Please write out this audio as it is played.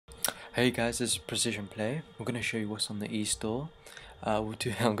Hey guys, this is Precision Play. We're going to show you what's on the e-store. I'm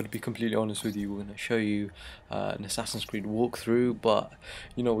going to be completely honest with you. We're going to show you an Assassin's Creed walkthrough, but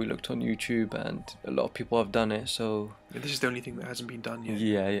you know, we looked on YouTube and a lot of people have done it, so Yeah, this is the only thing that hasn't been done yet.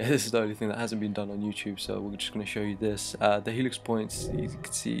 yeah, this is the only thing that hasn't been done on YouTube, so we're just going to show you this. The Helix points, you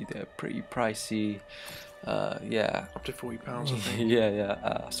can see they're pretty pricey. Yeah. Up to £40, I think.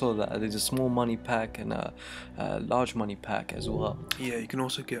 I saw that. There's a small money pack and a large money pack as well. Yeah, you can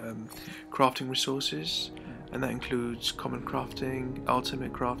also get crafting resources, and that includes common crafting,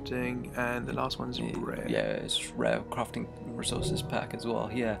 ultimate crafting, and the last one's rare. Yeah, it's rare crafting resources pack as well.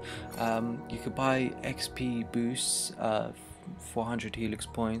 Yeah, you could buy XP boosts, 400 Helix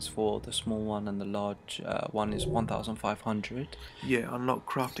points for the small one, and the large one is 1,500. Yeah,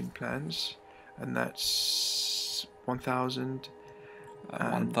 unlock crafting plans, and that's 1,000.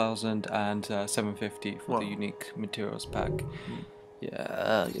 1,000 and 750 for the unique materials pack.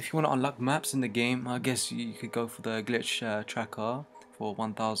 Yeah, if you want to unlock maps in the game, I guess you could go for the glitch tracker for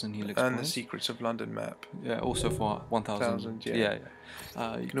 1,000 Helix and points. the Secrets of London map. Yeah, also for 1,000. Yeah.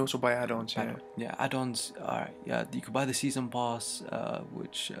 You can also buy add-ons here. Yeah, add-ons. Alright, yeah, you could buy the season pass,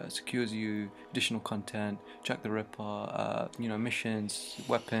 which secures you additional content. Jack the Ripper, you know, missions,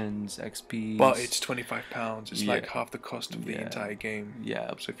 weapons, XP. But it's £25. It's like half the cost of the entire game.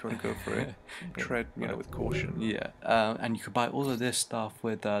 Yeah. So if you want to go for it, tread, with caution. Yeah. And you could buy all of this stuff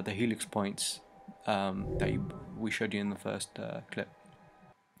with the Helix points that we showed you in the first clip.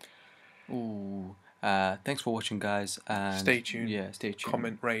 Ooh. Thanks for watching, guys, and stay tuned. Yeah, stay tuned.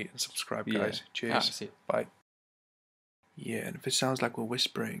 Comment, rate, and subscribe, guys. Cheers. Bye. Yeah, and if it sounds like we're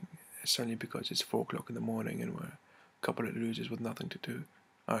whispering, it's only because it's 4 o'clock in the morning and we're a couple of losers with nothing to do.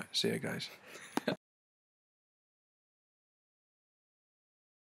 Alright, see ya, guys.